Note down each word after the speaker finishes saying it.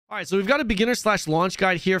All right, so we've got a beginner slash launch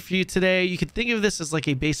guide here for you today. You could think of this as like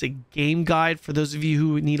a basic game guide for those of you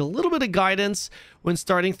who need a little bit of guidance when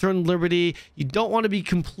starting Throne of Liberty. You don't want to be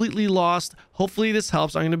completely lost. Hopefully this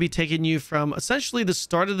helps. I'm going to be taking you from essentially the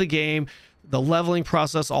start of the game, the leveling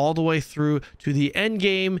process, all the way through to the end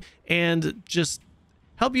game, and just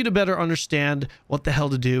help you to better understand what the hell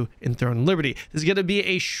to do in Throne of Liberty. This is going to be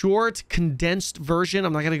a short, condensed version.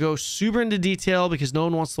 I'm not going to go super into detail because no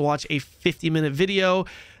one wants to watch a 50-minute video.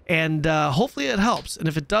 And hopefully it helps. And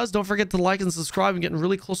if it does, don't forget to like and subscribe. I'm getting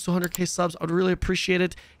really close to 100k subs. I would really appreciate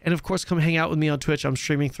it. And of course, come hang out with me on Twitch. I'm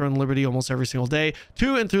streaming Throne of Liberty almost every single day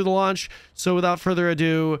to and through the launch. So without further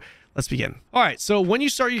ado, let's begin. All right, so when you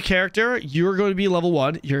start your character, you're going to be level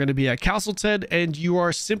 1. You're going to be at Castleton, and you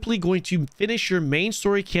are simply going to finish your main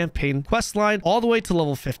story campaign quest line all the way to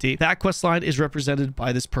level 50. That quest line is represented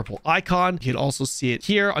by this purple icon. You can also see it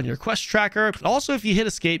here on your quest tracker. But also, if you hit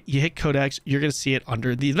escape, you hit codex, you're going to see it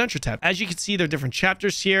under the adventure tab. As you can see, there are different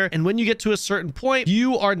chapters here, and when you get to a certain point,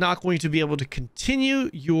 you are not going to be able to continue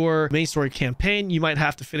your main story campaign. You might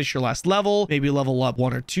have to finish your last level, maybe level up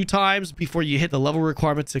 1 or 2 times before you hit the level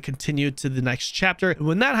requirement to continue to the next chapter. And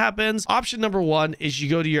when that happens, option number 1 is you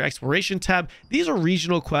go to your exploration tab. These are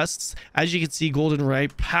regional quests. As you can see, Golden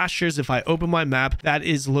Ripe Pastures, if I open my map, that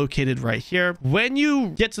is located right here. When you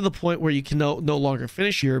get to the point where you can no longer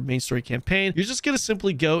finish your main story campaign, you're just going to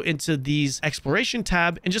simply go into these exploration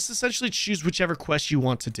tab and just essentially choose whichever quest you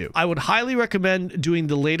want to do. I would highly recommend doing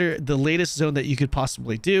the latest zone that you could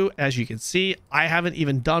possibly do. As you can see, I haven't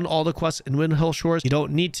even done all the quests in Windhill Shores. You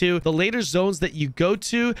don't need to. The later zones that you go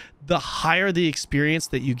to, the higher the experience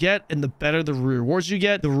that you get and the better the rewards you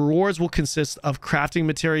get. The rewards will consist of crafting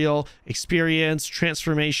material, experience,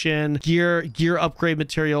 transformation, gear upgrade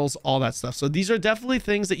materials, all that stuff. So these are definitely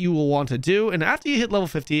things that you will want to do. And after you hit level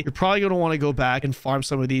 50, you're probably going to want to go back and farm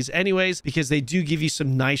some of these anyways, because they do give you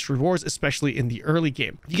some nice rewards, especially in the early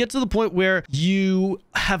game. You get to the point where you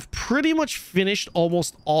have pretty much finished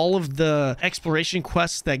almost all of the exploration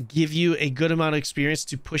quests that give you a good amount of experience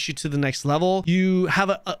to push you to the next level. You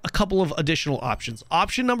have a couple of additional options.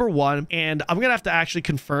 Option number 1, and I'm gonna have to actually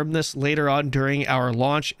confirm this later on during our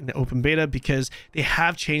launch in the open beta, because they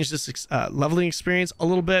have changed this leveling experience a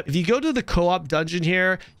little bit. If you go to the co-op dungeon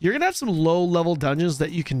here, you're gonna have some low level dungeons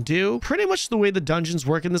that you can do. Pretty much the way the dungeons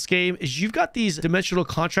work in this game is you've got these dimensional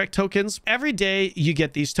contract tokens. Every day you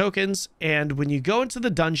get these tokens, and when you go into the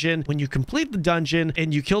dungeon, when you complete the dungeon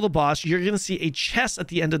and you kill the boss, you're gonna see a chest at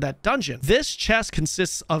the end of that dungeon. This chest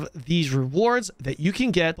consists of these rewards that you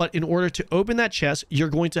can get, but in order to open that chest, you're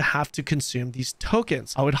going to have to consume these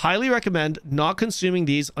tokens. I would highly recommend not consuming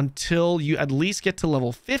these until you at least get to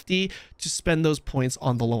level 50 to spend those points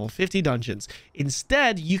on the level 50 dungeons.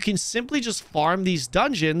 Instead, you can simply just farm these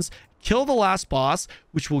dungeons, kill the last boss,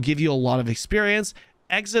 which will give you a lot of experience,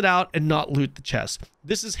 exit out and not loot the chest.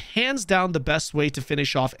 This is hands down the best way to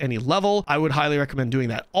finish off any level. I would highly recommend doing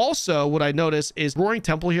that. Also, what I noticed is Roaring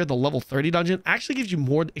Temple here, the level 30 dungeon, actually gives you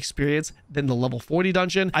more experience than the level 40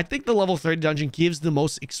 dungeon. I think the level 30 dungeon gives the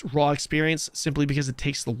most raw experience simply because it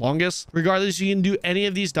takes the longest. Regardless, you can do any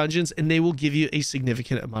of these dungeons and they will give you a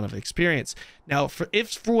significant amount of experience. Now, if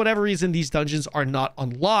for whatever reason these dungeons are not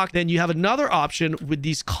unlocked, then you have another option with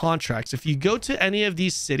these contracts. If you go to any of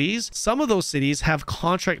these cities, some of those cities have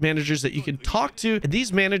contract managers that you can talk to, and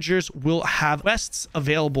these managers will have quests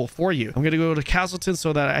available for you. I'm going to go to Castleton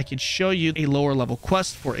so that I can show you a lower level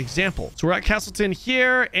quest, for example. So we're at Castleton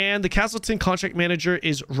here, and the Castleton contract manager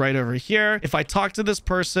is right over here. If I talk to this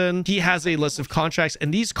person, he has a list of contracts,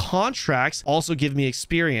 and these contracts also give me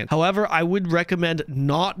experience. However, I would recommend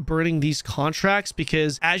not burning these contracts,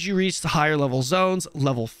 because as you reach the higher level zones,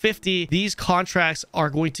 level 50, these contracts are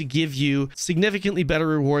going to give you significantly better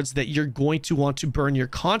rewards that you're going to want to burn your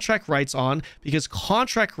contract rights on, because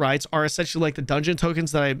contract rights are essentially like the dungeon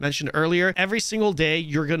tokens that I mentioned earlier. Every single day,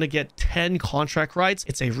 you're going to get 10 contract rights.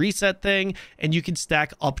 It's a reset thing, and you can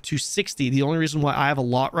stack up to 60. The only reason why I have a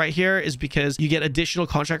lot right here is because you get additional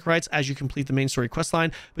contract rights as you complete the main story quest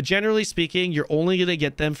line. But generally speaking, you're only going to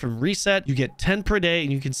get them from reset. You get 10 per day,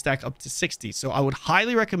 and you can stack up to 60. So I would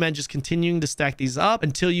highly recommend just continuing to stack these up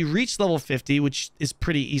until you reach level 50, which is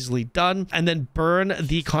pretty easily done, and then burn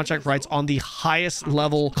the contract rights on the highest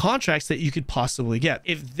level contracts that you could possibly get.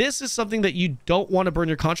 If this is something that you don't want to burn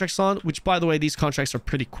your contracts on, which by the way, these contracts are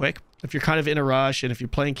pretty quick, If you're kind of in a rush and if you're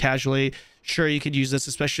playing casually, sure, you could use this,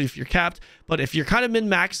 especially if you're capped. But if you're kind of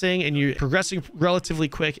min-maxing and you're progressing relatively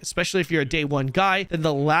quick, especially if you're a day one guy, then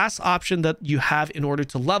the last option that you have in order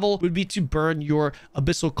to level would be to burn your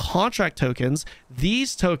abyssal contract tokens.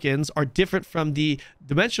 These tokens are different from the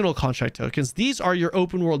dimensional contract tokens. These are your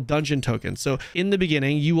open world dungeon tokens. So in the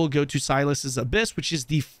beginning, you will go to Silas's Abyss, which is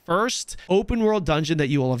the first open world dungeon that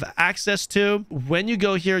you will have access to. When you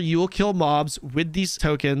go here, you will kill mobs with these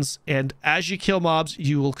tokens. And as you kill mobs,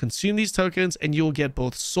 you will consume these tokens and you will get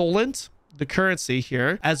both Solent, the currency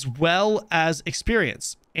here, as well as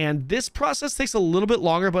experience. And this process takes a little bit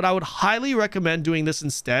longer, but I would highly recommend doing this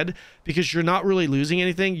instead because you're not really losing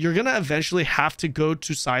anything. You're going to eventually have to go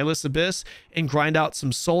to Silas Abyss and grind out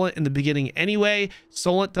some Solent in the beginning anyway.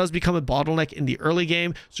 Solent does become a bottleneck in the early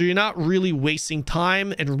game, so you're not really wasting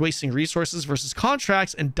time and wasting resources versus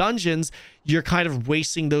contracts and dungeons. You're kind of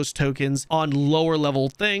wasting those tokens on lower level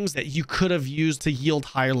things that you could have used to yield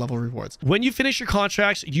higher level rewards. When you finish your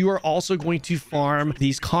contracts, you are also going to farm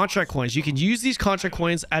these contract coins. You can use these contract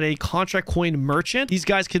coins at a contract coin merchant. These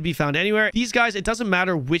guys could be found anywhere. These guys, it doesn't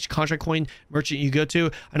matter which contract coin merchant you go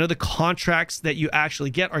to. I know the contracts that you actually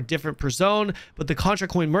get are different per zone, but the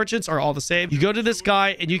contract coin merchants are all the same. You go to this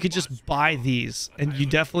guy and you could just buy these, and you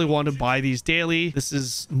definitely want to buy these daily. This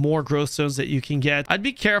is more growth zones that you can get. I'd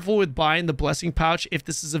be careful with buying the blessing pouch if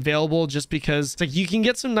this is available, just because it's like you can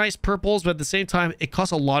get some nice purples, but at the same time it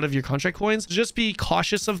costs a lot of your contract coins, so just be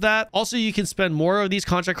cautious of that. Also, you can spend more of these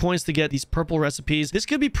contract coins to get these purple recipes. This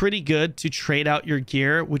could be pretty good to trade out your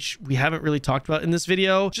gear, which we haven't really talked about in this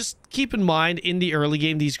video. Just keep in mind, in the early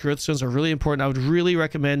game, these growth stones are really important. I would really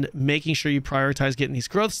recommend making sure you prioritize getting these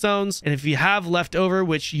growth stones. And if you have leftover,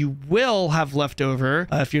 which you will have leftover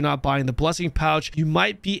if you're not buying the blessing pouch, you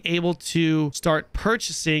might be able to start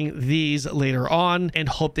purchasing these later on and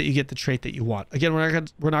hope that you get the trait that you want. Again,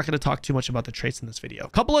 we're not going to talk too much about the traits in this video. A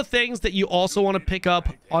couple of things that you also want to pick up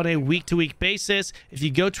on a week-to-week basis. If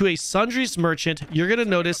you go to a sundries merchant, you're going to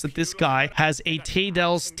notice that this guy has a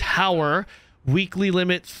Taydel's Tower weekly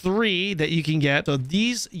limit 3 that you can get. So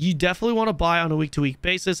these you definitely want to buy on a week-to-week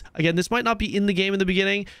basis. Again, this might not be in the game in the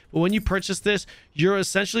beginning, but when you purchase this, you're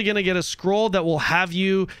essentially going to get a scroll that will have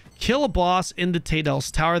you kill a boss in the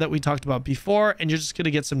Taydel's Tower that we talked about before, and you're just going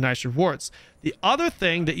to get some nice rewards. The other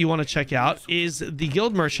thing that you want to check out is the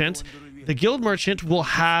guild merchant. The guild merchant will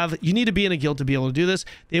have, you need to be in a guild to be able to do this.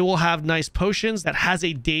 They will have nice potions that has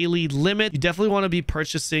a daily limit. You definitely want to be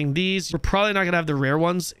purchasing these. We're probably not going to have the rare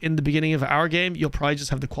ones in the beginning of our game. You'll probably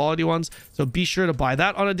just have the quality ones. So be sure to buy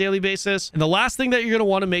that on a daily basis. And the last thing that you're going to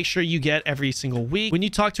want to make sure you get every single week, when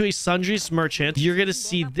you talk to a sundries merchant, you're going to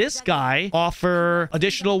see this guy offer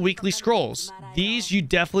additional weekly scrolls. These you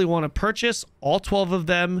definitely want to purchase, all 12 of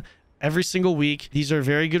them, every single week. These are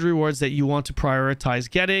very good rewards that you want to prioritize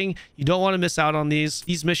getting. You don't want to miss out on these.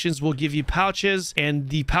 These missions will give you pouches, and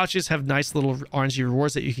the pouches have nice little RNG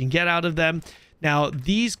rewards that you can get out of them. Now,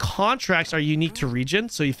 these contracts are unique to region.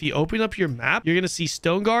 So if you open up your map, you're going to see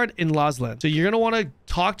Stoneguard in Losland. So you're going to want to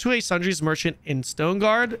talk to a sundries merchant in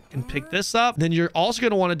Stoneguard and pick this up. Then you're also going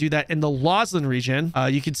to want to do that in the Losland region.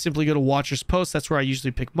 You can simply go to Watcher's Post. That's where I usually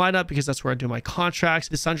pick mine up because that's where I do my contracts.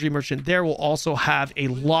 The sundry merchant there will also have a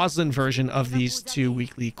Losland version of these 2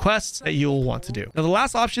 weekly quests that you'll want to do. Now, the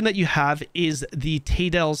last option that you have is the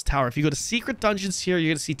Taydel's Tower. If you go to secret dungeons here, you're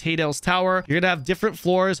going to see Taydel's Tower. You're going to have different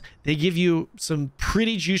floors. They give you some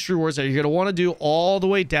pretty juice rewards that you're going to want to do all the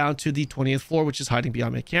way down to the 20th floor, which is hiding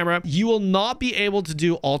behind my camera. You will not be able to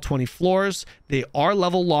do all 20 floors. They are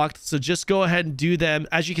level locked, so just go ahead and do them.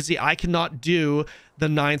 As you can see, I cannot do the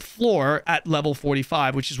 9th floor at level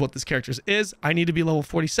 45, which is what this character is. I need to be level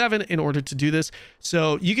 47 in order to do this.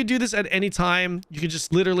 So you can do this at any time. You can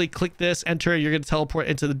just literally click this, enter, you're going to teleport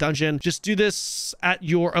into the dungeon. Just do this at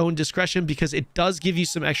your own discretion because it does give you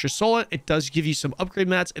some extra Solent, it does give you some upgrade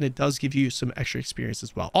mats, and it does give you some extra experience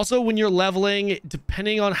as well. Also, when you're leveling,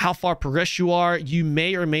 depending on how far progressed you are, you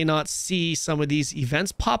may or may not see some of these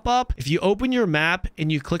events pop up. If you open your map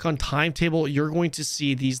and you click on timetable, you're going to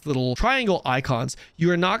see these little triangle icons. You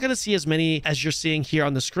are not going to see as many as you're seeing here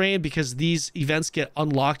on the screen because these events get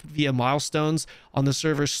unlocked via milestones on the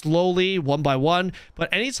server slowly, one by one.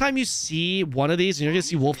 But anytime you see one of these, and you're going to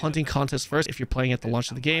see wolf hunting contest first if you're playing at the launch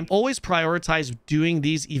of the game, always prioritize doing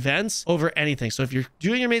these events over anything. So if you're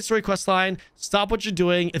doing your main story quest line, stop what you're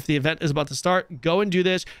doing. If the event is about to start, go and do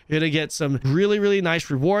this. You're going to get some really, really nice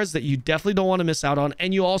rewards that you definitely don't want to miss out on.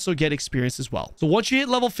 And you also get experience as well. So once you hit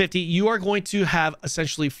level 50, you are going to have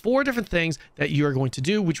essentially 4 different things that you are going to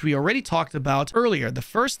do, which we already talked about earlier. The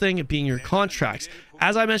first thing being your contracts.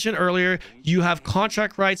 As I mentioned earlier, you have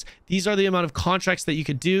contract rights. These are the amount of contracts that you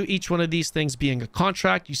could do, each one of these things being a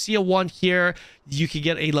contract. You see a 1 here, you can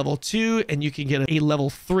get a level 2 and you can get a level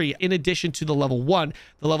 3 in addition to the level 1.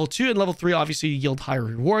 The level 2 and level 3 obviously yield higher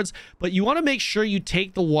rewards, but you want to make sure you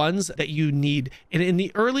take the ones that you need. And in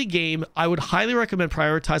the early game, I would highly recommend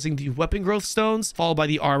prioritizing the weapon growth stones, followed by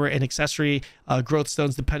the armor and accessory growth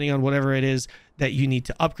stones, depending on whatever it is that you need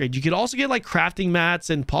to upgrade. You could also get like crafting mats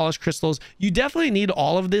and polished crystals. You definitely need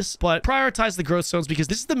all of this, but prioritize the growth stones because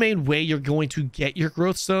this is the main way you're going to get your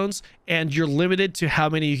growth stones, and you're limited to how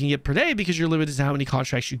many you can get per day because you're limited to how many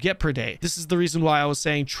contracts you get per day. This is the reason why I was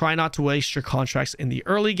saying try not to waste your contracts in the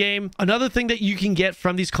early game. Another thing that you can get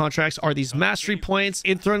from these contracts are these mastery points.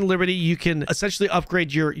 In Throne of Liberty, you can essentially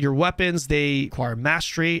upgrade your weapons. They require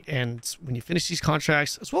mastery, and when you finish these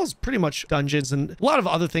contracts, as well as pretty much dungeons and a lot of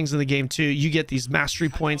other things in the game too, you get these mastery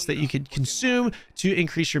points that you can consume to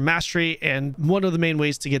increase your mastery. And one of the main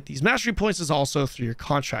ways to get these mastery points is also through your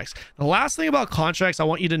contracts. The last thing about contracts I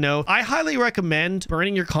want you to know, I highly recommend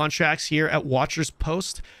burning your contracts here at Watcher's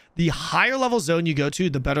Post. The higher level zone you go to,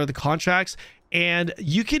 the better the contracts. And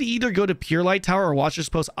you could either go to Pure Light Tower or Watcher's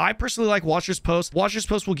Post. I personally like Watcher's Post. Watcher's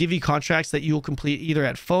Post will give you contracts that you will complete either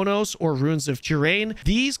at Phonos or Ruins of Turain.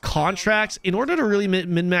 These contracts, in order to really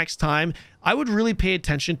min-max time, I would really pay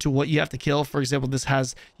attention to what you have to kill. For example, this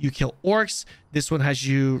has you kill orcs. This one has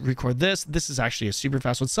you record this. This is actually a super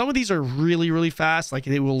fast one. Some of these are really, really fast. Like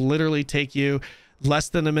they will literally take you less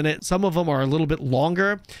than a minute. Some of them are a little bit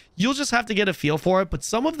longer. You'll just have to get a feel for it, but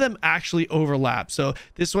some of them actually overlap. So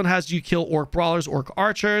this one has you kill orc brawlers, orc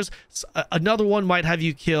archers. Another one might have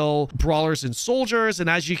you kill brawlers and soldiers.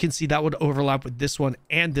 And as you can see, that would overlap with this one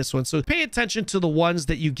and this one. So pay attention to the ones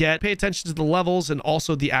that you get, pay attention to the levels and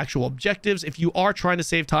also the actual objectives. If you are trying to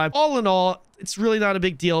save time, all in all, it's really not a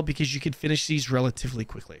big deal because you can finish these relatively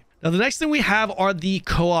quickly. Now, the next thing we have are the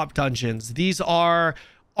co-op dungeons. These are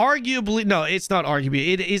arguably, no, it's not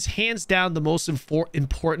arguably, it is hands down the most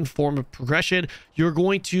important form of progression. You're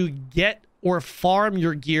going to get or farm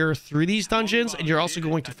your gear through these dungeons, and you're also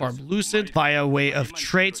going to farm Lucent via way of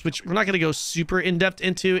traits, which we're not going to go super in-depth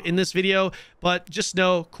into in this video, but just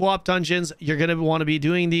know co-op dungeons, you're going to want to be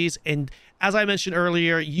doing these. And as I mentioned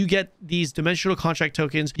earlier, you get these dimensional contract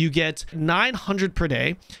tokens. You get 900 per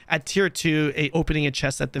day. At tier 2, opening a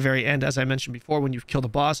chest at the very end. As I mentioned before, when you've killed a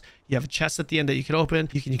boss, you have a chest at the end that you can open.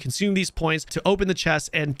 You can consume these points to open the chest.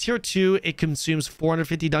 And tier 2, it consumes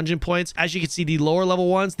 450 dungeon points. As you can see, the lower level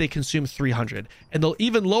ones, they consume 300. And the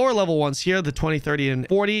even lower level ones here, the 20, 30, and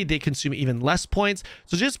 40, they consume even less points.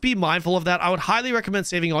 So just be mindful of that. I would highly recommend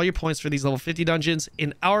saving all your points for these level 50 dungeons.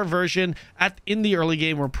 In our version, in the early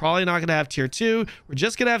game, we're probably not going to have tier 2. We're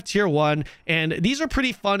just gonna have tier 1, and these are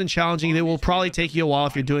pretty fun and challenging. They will probably take you a while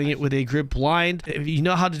if you're doing it with a group blind. If you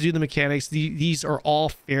know how to do the mechanics, these are all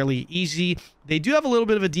fairly easy. They do have a little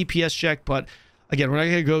bit of a DPS check, but again, we're not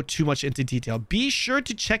going to go too much into detail. Be sure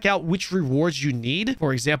to check out which rewards you need.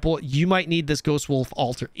 For example, you might need this Ghost Wolf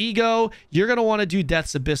Alter Ego. You're going to want to do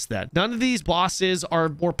Death's Abyss then. None of these bosses are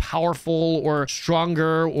more powerful or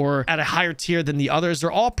stronger or at a higher tier than the others.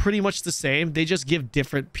 They're all pretty much the same. They just give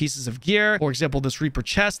different pieces of gear. For example, this Reaper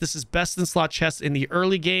chest. This is best in slot chest in the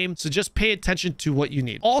early game. So just pay attention to what you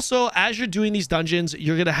need. Also, as you're doing these dungeons,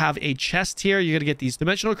 you're going to have a chest here. You're going to get these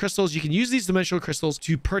dimensional crystals. You can use these dimensional crystals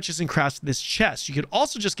to purchase and craft this chest. You could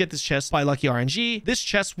also just get this chest by Lucky RNG. This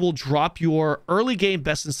chest will drop your early game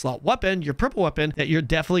best in slot weapon, your purple weapon, that you're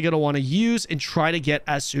definitely going to want to use and try to get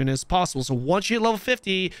as soon as possible. So once you hit level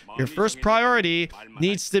 50, your first priority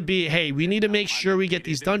needs to be, hey, we need to make sure we get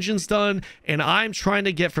these dungeons done. And I'm trying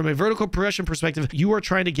to get, from a vertical progression perspective, you are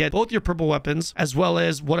trying to get both your purple weapons as well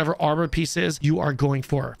as whatever armor pieces you are going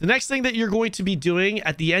for. The next thing that you're going to be doing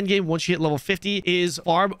at the end game once you hit level 50 is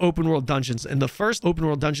farm open world dungeons. And the first open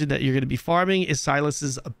world dungeon that you're going to be farming is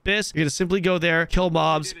Silas's Abyss. You're going to simply go there, kill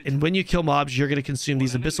mobs, and when you kill mobs, you're going to consume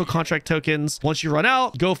these abyssal contract tokens. Once you run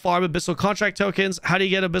out, go farm abyssal contract tokens. How do you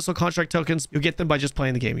get abyssal contract tokens? You'll get them by just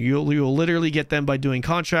playing the game. You will literally get them by doing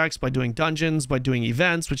contracts, by doing dungeons, by doing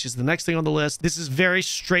events, which is the next thing on the list. This is very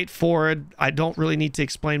straightforward. I don't really need to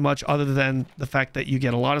explain much other than the fact that you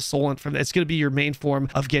get a lot of Solent from it. It's going to be your main form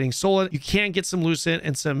of getting Solent. You can get some Lucent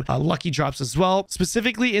and some lucky drops as well.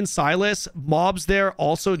 Specifically in Silas, mobs there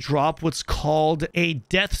also drop what's called a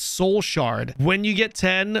Death Soul Shard. When you get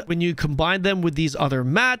 10, when you combine them with these other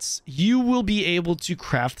mats, you will be able to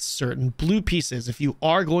craft certain blue pieces. If you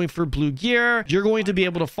are going for blue gear, you're going to be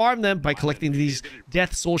able to farm them by collecting these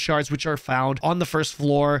Death Soul Shards, which are found on the first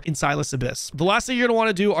floor in Silas Abyss. The last thing you're going to want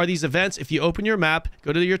to do are these events. If you open your map,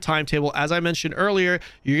 go to your timetable, as I mentioned earlier,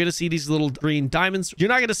 you're going to see these little green diamonds. You're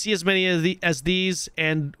not going to see as many as these,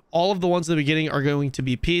 and All of the ones in the beginning are going to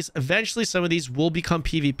be peace. Eventually, some of these will become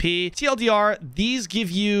PvP. TLDR, these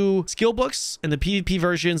give you skill books, and the PvP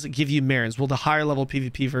versions give you Marins. Well, the higher level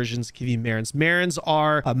PvP versions give you Marins. Marins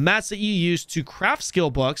are mats that you use to craft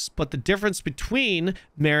skill books, but the difference between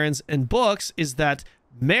Marins and books is that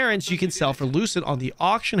Marins you can sell for Lucid on the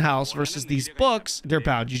auction house versus these books, they're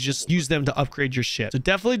bound. You just use them to upgrade your shit. So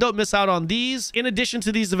definitely don't miss out on these. In addition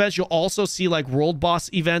to these events, you'll also see like world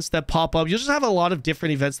boss events that pop up. You'll just have a lot of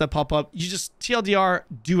different events that pop up. You just TLDR,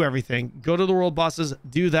 do everything. Go to the world bosses,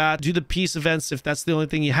 do that. Do the peace events if that's the only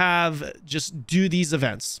thing you have. Just do these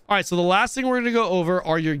events. All right, so the last thing we're going to go over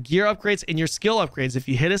are your gear upgrades and your skill upgrades. If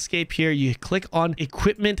you hit escape here, you click on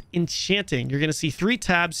equipment enchanting. You're going to see 3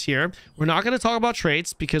 tabs here. We're not going to talk about traits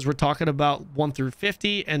because we're talking about 1 through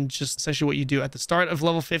 50 and just essentially what you do at the start of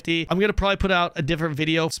level 50. I'm going to probably put out a different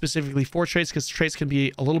video specifically for traits because traits can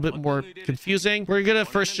be a little bit more confusing. We're going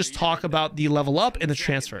to first just talk about the level up and the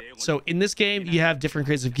transfer. So in this game, you have different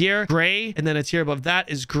grades of gear, gray, and then a tier above that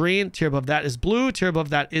is green, tier above that is blue, tier above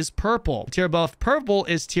that is purple. Tier above purple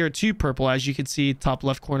is tier 2 purple. As you can see, top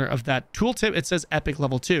left corner of that tooltip, it says epic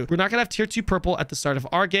level 2. We're not going to have tier 2 purple at the start of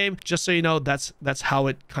our game, just so you know that's how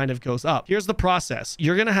it kind of goes up. Here's the process.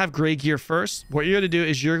 You're going to have gray gear first. What you're going to do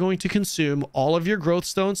is you're going to consume all of your growth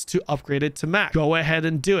stones to upgrade it to max. Go ahead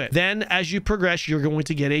and do it. Then as you progress, you're going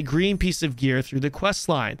to get a green piece of gear through the quest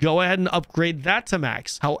line. Go ahead and upgrade that to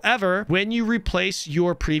max. However, when you replace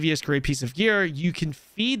your previous gray piece of gear, you can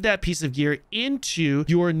feed that piece of gear into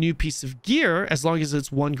your new piece of gear as long as it's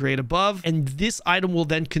 1 grade above, and this item will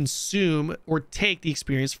then consume or take the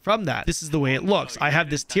experience from that. This is the way it looks. I have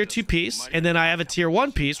this tier 2 piece, and then I have a tier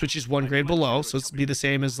 1 piece, which is 1 grade below, so it's be the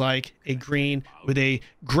same as like a green with a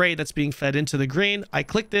gray that's being fed into the green. I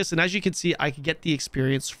click this, and as you can see, I can get the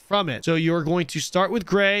experience from it. So you're going to start with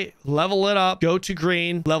gray, level it up, go to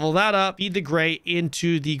green, level that up, feed the gray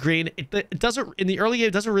into the green. It doesn't, in the early game,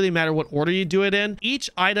 it doesn't really matter what order you do it in. Each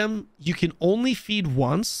item you can only feed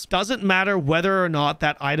once. Doesn't matter whether or not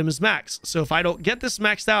that item is maxed. So if I don't get this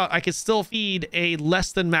maxed out, I can still feed a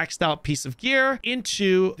less than maxed out piece of gear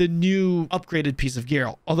into the new upgraded piece of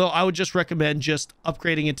gear. Although I would just recommend just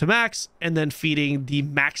upgrading it to max and then feeding the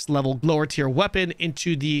max level lower tier weapon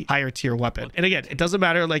into the higher tier weapon. And again, it doesn't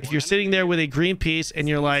matter, like if you're sitting there with a green piece and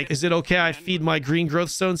you're like, is it okay I feed my green growth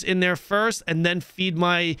stones in there first and then feed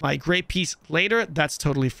my gray piece later? That's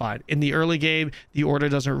totally fine. In the early game, the order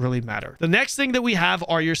doesn't really matter. The next thing that we have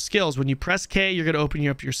are your skills. When you press K, you're going to open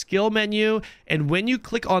up your skill menu, and when you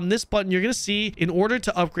click on this button, you're going to see in order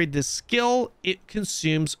to upgrade this skill, it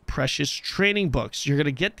consumes precious training books. You're going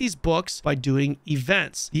to get these books by doing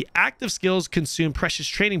events. The active skills consume precious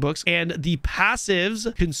training books, and the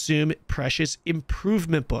passives consume precious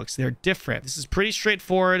improvement books. They're different. This is pretty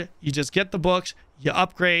straightforward. You just get the books, you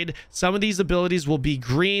upgrade. Some of these abilities will be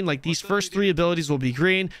green, like these first 3 abilities will be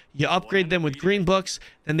green. You upgrade them with green books,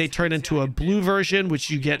 then they turn into a blue version,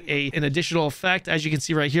 which you get an additional effect. As you can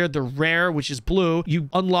see right here, the rare, which is blue, you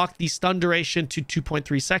unlock the stun duration to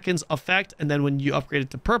 2.3 seconds effect, and then when you upgrade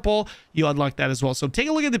it to purple, you unlock that as well. So take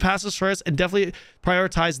a look at the passives first and definitely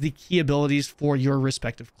prioritize the key abilities for your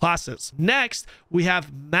respective classes. Next, we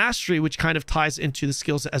have mastery, which kind of ties into the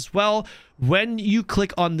skills as well. When you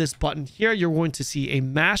click on this button here, you're going to see a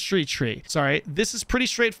mastery tree. Sorry, this is pretty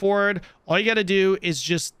straightforward. All you got to do is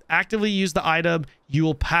just actively use the item. You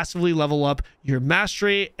will passively level up your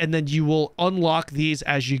mastery, and then you will unlock these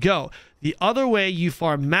as you go. The other way you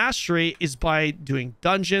farm mastery is by doing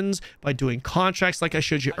dungeons, by doing contracts like I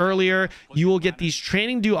showed you earlier. You will get these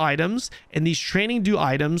training due items, and these training due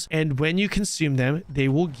items, and when you consume them, they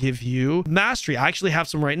will give you mastery. I actually have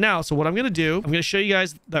some right now. So what I'm going to do, I'm going to show you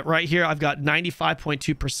guys that right here, I've got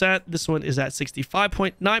 95.2%. This one is at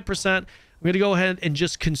 65.9%. I'm going to go ahead and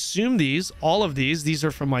just consume these, all of these. These are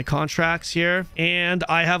from my contracts here, and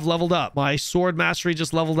I have leveled up. My sword mastery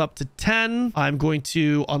just leveled up to 10. I'm going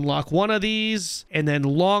to unlock one of these, and then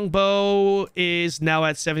longbow is now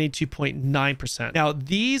at 72.9%. Now,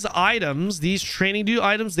 these items, these training due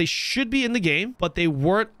items, they should be in the game, but they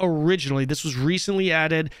weren't originally. This was recently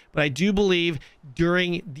added, but I do believe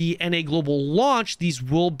during the NA Global launch, these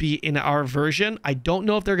will be in our version. I don't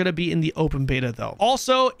know if they're going to be in the open beta though.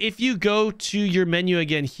 Also, if you go to your menu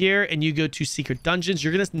again here and you go to secret dungeons,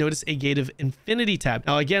 you're going to notice a Gate of Infinity tab.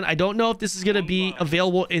 Now, again, I don't know if this is going to be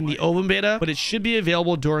available in the open beta, but it should be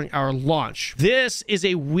available during our launch. This is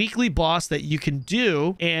a weekly boss that you can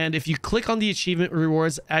do. And if you click on the achievement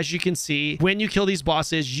rewards, as you can see, when you kill these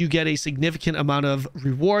bosses, you get a significant amount of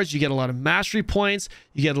rewards. You get a lot of mastery points.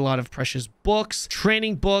 You get a lot of precious books. books,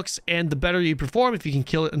 training books, and the better you perform, if you can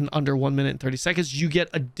kill it in under 1 minute and 30 seconds, you get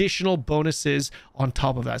additional bonuses on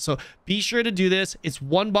top of that. So be sure to do this. It's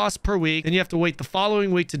 1 boss per week, and you have to wait the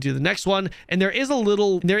following week to do the next one. And there is a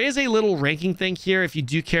little ranking thing here if you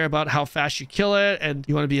do care about how fast you kill it and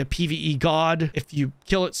you want to be a PvE god. If you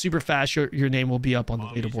kill it super fast, your name will be up on the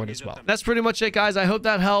leaderboard as well. That's pretty much it, guys. I hope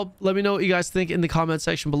that helped. Let me know what you guys think in the comment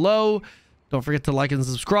section below. Don't forget to like and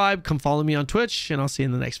subscribe. Come follow me on Twitch, and I'll see you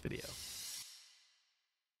in the next video.